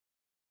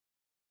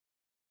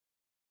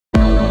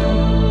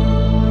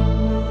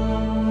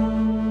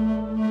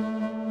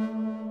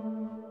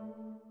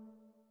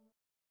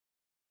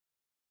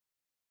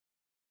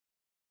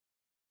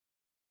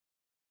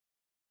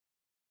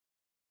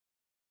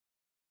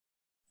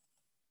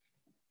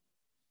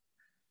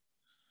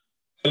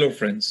Hello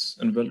friends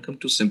and welcome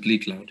to Simply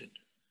Clouded.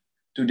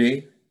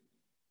 Today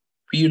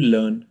we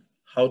learn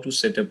how to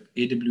set up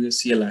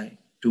AWS CLI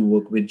to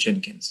work with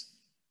Jenkins,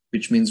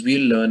 which means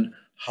we'll learn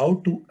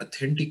how to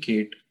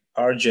authenticate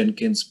our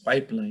Jenkins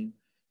pipeline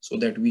so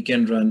that we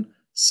can run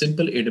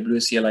simple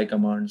AWS CLI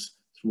commands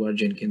through our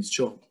Jenkins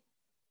job.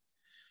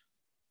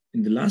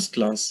 In the last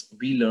class,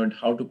 we learned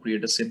how to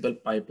create a simple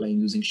pipeline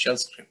using shell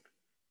script.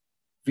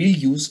 We'll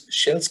use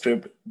shell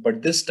script,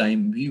 but this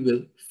time we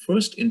will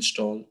first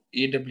install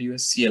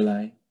AWS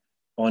CLI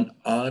on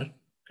our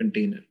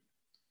container.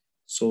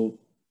 So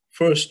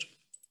first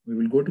we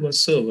will go to our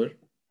server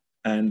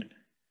and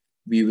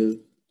we will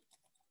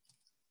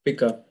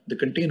pick up the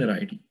container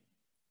ID.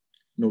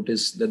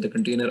 Notice that the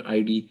container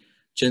ID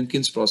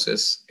Jenkins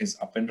process is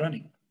up and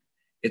running.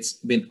 It's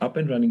been up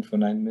and running for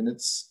 9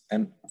 minutes.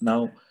 And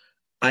now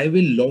I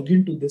will log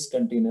into this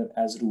container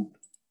as root.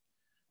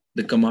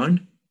 The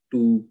command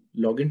to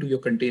log into your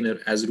container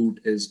as root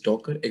is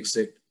docker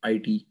exec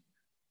it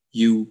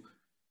u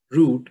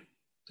root,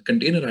 the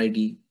container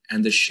ID,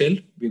 and the shell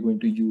we're going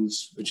to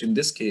use, which in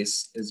this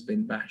case is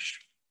bin bash.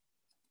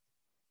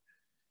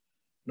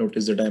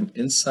 Notice that I'm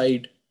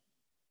inside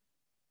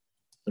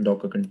the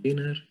Docker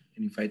container,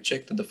 and if I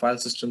check that the file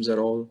systems are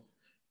all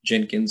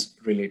Jenkins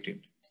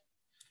related.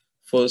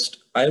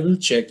 First, I will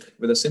check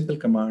with a simple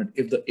command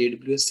if the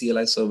AWS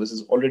CLI service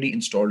is already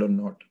installed or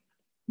not.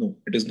 No,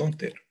 it is not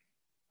there.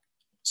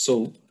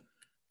 So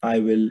I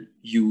will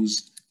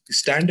use the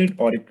standard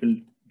Oracle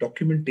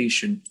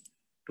documentation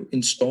to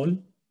install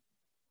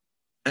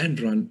and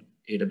run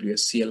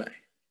AWS CLI.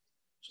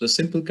 So the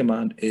simple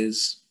command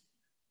is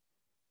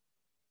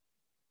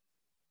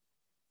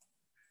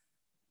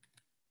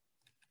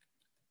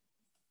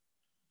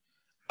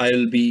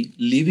I'll be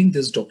leaving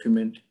this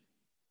document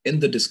in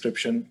the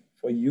description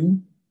for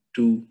you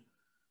to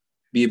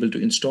be able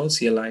to install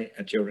CLI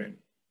at your end.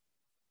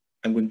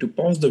 I'm going to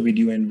pause the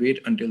video and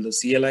wait until the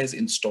CLI is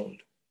installed.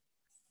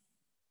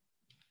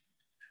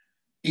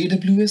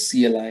 AWS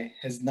CLI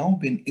has now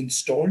been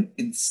installed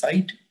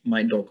inside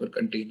my Docker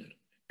container.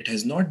 It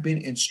has not been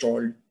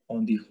installed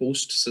on the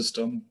host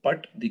system,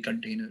 but the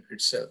container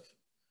itself.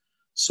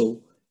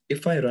 So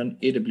if I run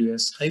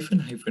AWS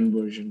 --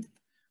 version,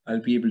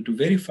 I'll be able to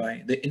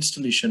verify the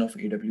installation of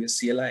AWS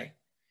CLI.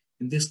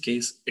 In this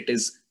case, it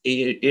is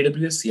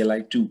AWS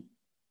CLI 2.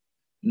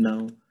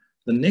 Now,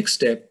 the next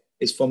step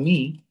is for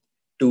me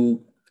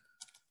to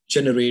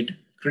generate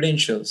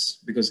credentials,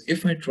 because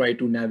if I try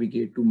to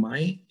navigate to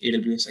my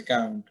AWS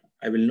account,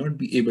 I will not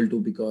be able to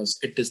because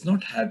it does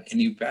not have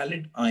any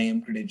valid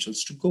IAM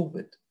credentials to go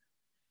with.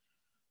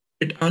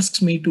 It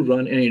asks me to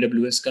run an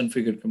AWS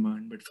configure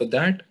command, but for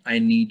that I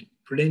need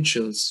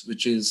credentials,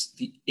 which is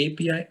the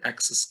API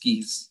access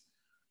keys.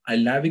 I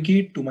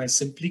navigate to my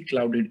simply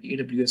clouded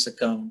AWS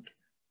account,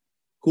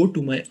 go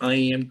to my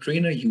IAM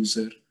trainer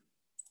user,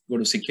 go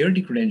to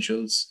security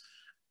credentials.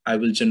 I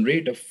will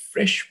generate a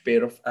fresh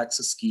pair of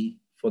access key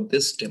for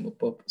this demo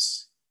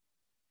purpose.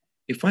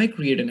 If I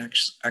create an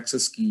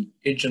access key,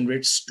 it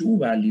generates two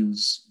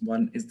values.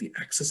 One is the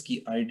access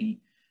key ID,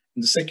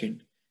 and the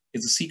second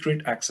is the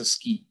secret access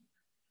key.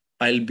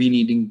 I'll be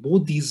needing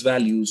both these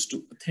values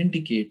to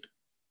authenticate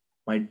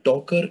my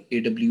Docker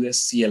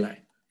AWS CLI.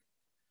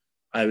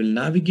 I will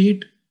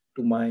navigate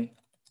to my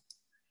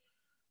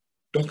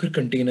Docker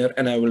container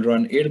and I will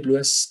run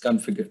AWS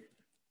configure.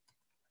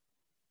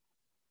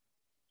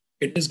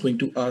 It is going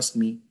to ask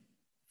me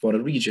for a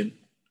region.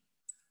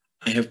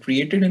 I have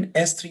created an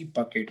S3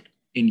 bucket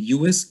in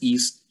US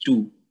East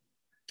 2.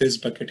 This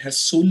bucket has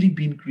solely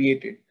been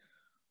created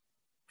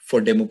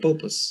for demo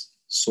purpose.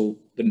 So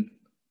the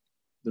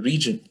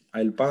region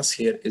I'll pass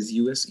here is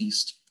US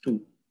East 2.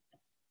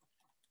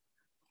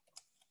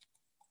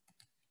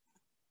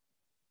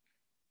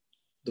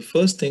 The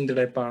first thing that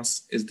I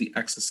pass is the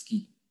access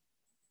key.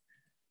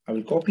 I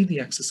will copy the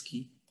access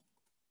key.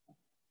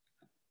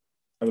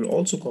 I will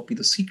also copy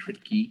the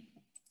secret key.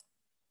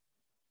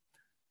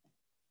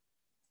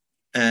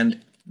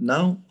 And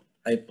now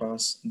I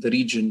pass the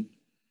region,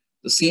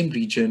 the same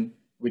region,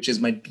 which is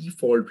my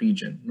default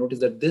region. Notice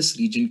that this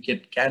region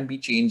can be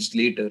changed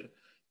later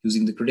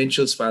using the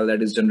credentials file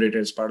that is generated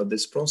as part of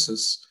this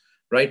process.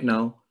 Right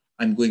now,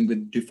 I'm going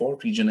with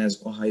default region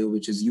as Ohio,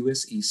 which is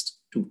US East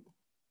 2.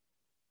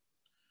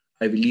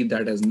 I will leave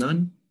that as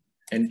none,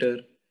 enter.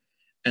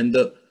 And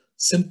the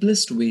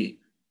simplest way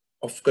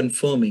of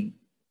confirming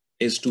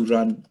is to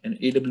run an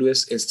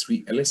AWS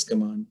S3 ls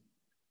command.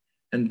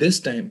 And this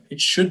time it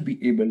should be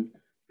able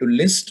to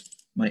list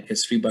my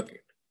S3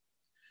 bucket.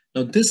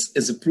 Now this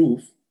is a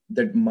proof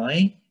that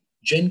my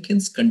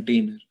Jenkins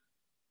container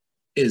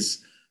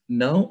is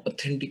now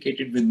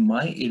authenticated with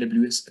my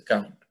AWS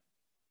account.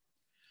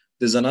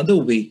 There's another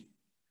way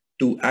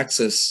to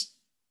access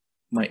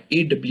my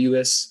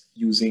AWS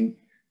using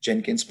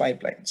Jenkins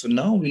pipeline. So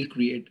now we'll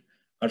create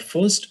our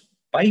first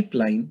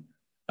pipeline,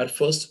 our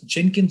first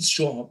Jenkins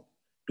job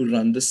to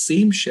run the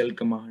same shell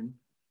command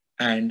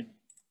and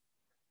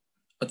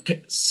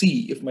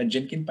see if my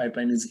Jenkins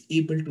pipeline is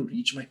able to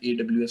reach my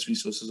AWS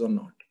resources or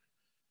not.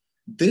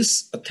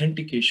 This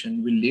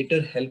authentication will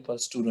later help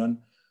us to run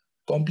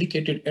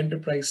complicated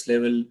enterprise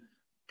level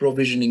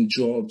provisioning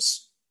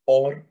jobs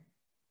or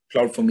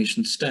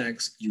CloudFormation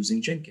stacks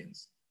using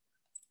Jenkins.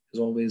 As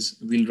always,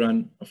 we'll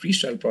run a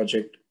freestyle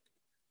project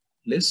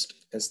list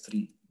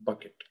S3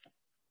 bucket.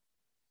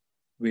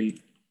 We'll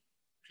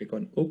click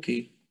on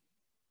OK.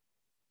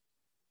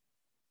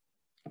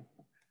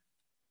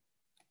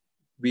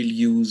 We'll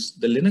use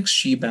the Linux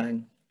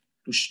shebang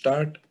to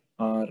start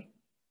our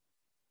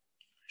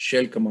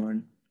shell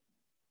command.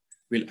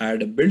 We'll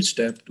add a build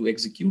step to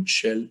execute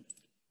shell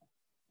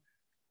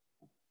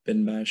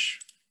bin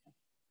bash.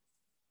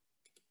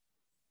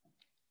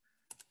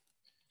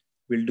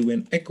 We'll do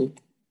an echo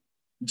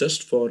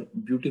just for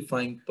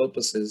beautifying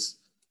purposes.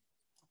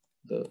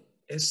 The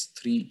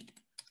S3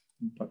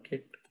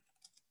 bucket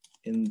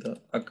in the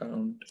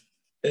account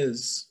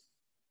is,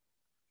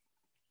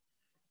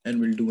 and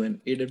we'll do an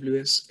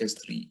AWS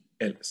S3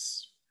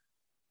 ls.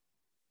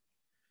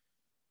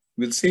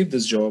 We'll save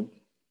this job.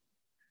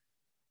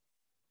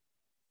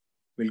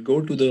 We'll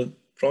go to the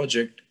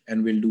project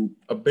and we'll do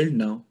a build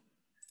now.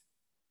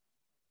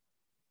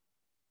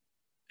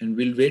 And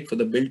we'll wait for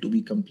the build to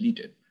be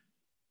completed.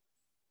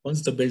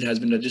 Once the build has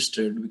been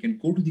registered, we can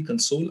go to the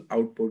console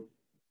output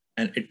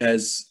and it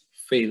has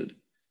failed.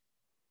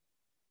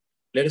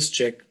 Let us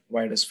check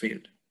why it has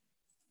failed.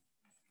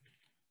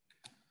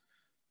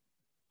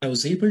 I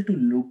was able to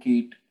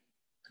locate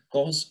the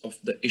cause of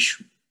the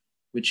issue,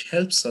 which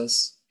helps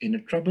us in a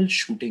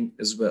troubleshooting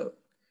as well.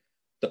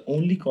 The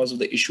only cause of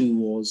the issue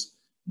was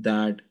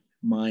that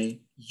my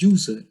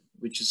user,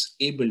 which is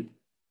able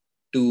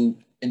to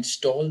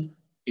install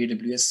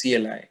AWS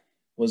CLI,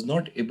 was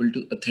not able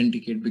to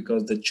authenticate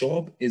because the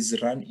job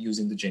is run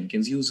using the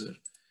Jenkins user.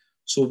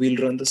 So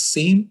we'll run the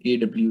same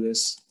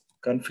AWS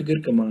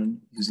configure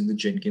command using the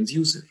Jenkins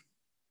user.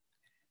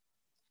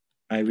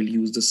 I will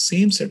use the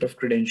same set of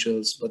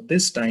credentials, but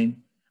this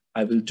time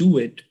I will do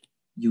it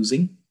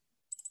using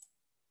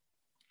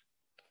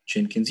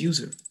Jenkins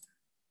user.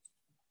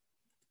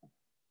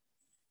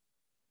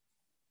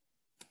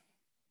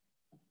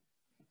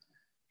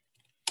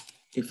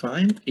 If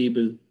I'm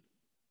able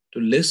to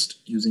list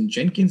using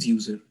Jenkins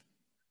user,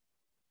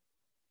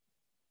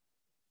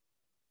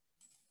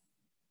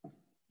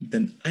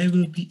 then I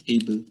will be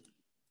able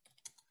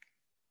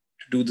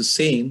to do the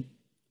same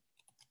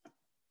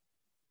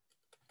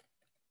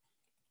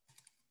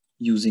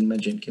using my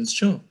Jenkins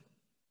job.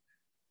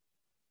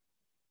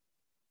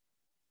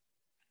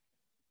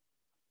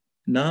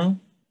 Now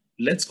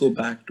let's go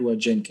back to our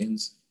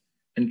Jenkins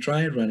and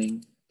try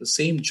running the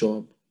same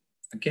job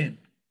again.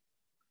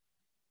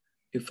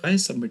 If I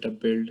submit a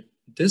build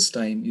this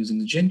time using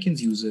the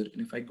Jenkins user,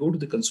 and if I go to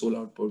the console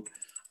output,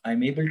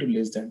 I'm able to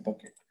list that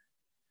bucket.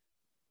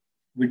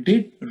 We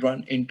did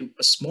run into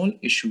a small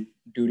issue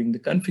during the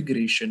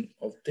configuration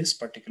of this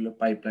particular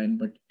pipeline,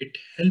 but it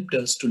helped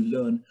us to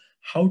learn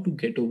how to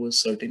get over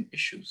certain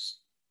issues.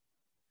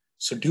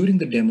 So during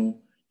the demo,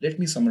 let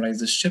me summarize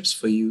the steps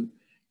for you.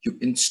 You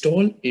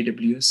install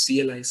AWS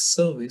CLI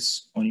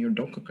service on your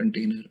Docker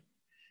container.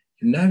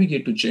 You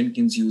navigate to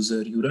Jenkins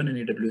user, you run an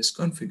AWS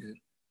configure.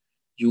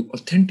 You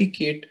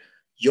authenticate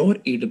your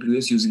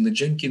AWS using the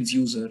Jenkins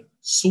user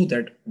so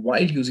that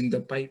while using the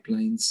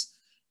pipelines,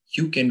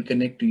 you can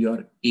connect to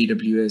your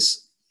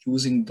AWS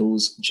using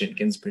those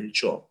Jenkins build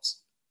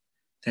jobs.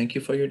 Thank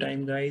you for your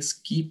time, guys.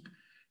 Keep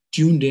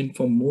tuned in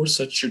for more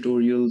such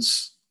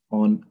tutorials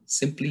on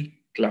Simply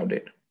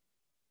Clouded.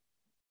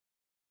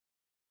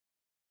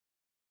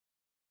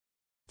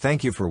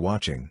 Thank you for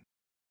watching.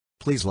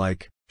 Please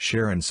like,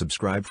 share and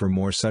subscribe for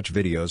more such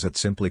videos at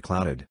Simply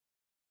Clouded.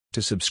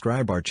 To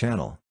subscribe our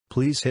channel,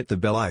 please hit the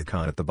bell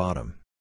icon at the bottom.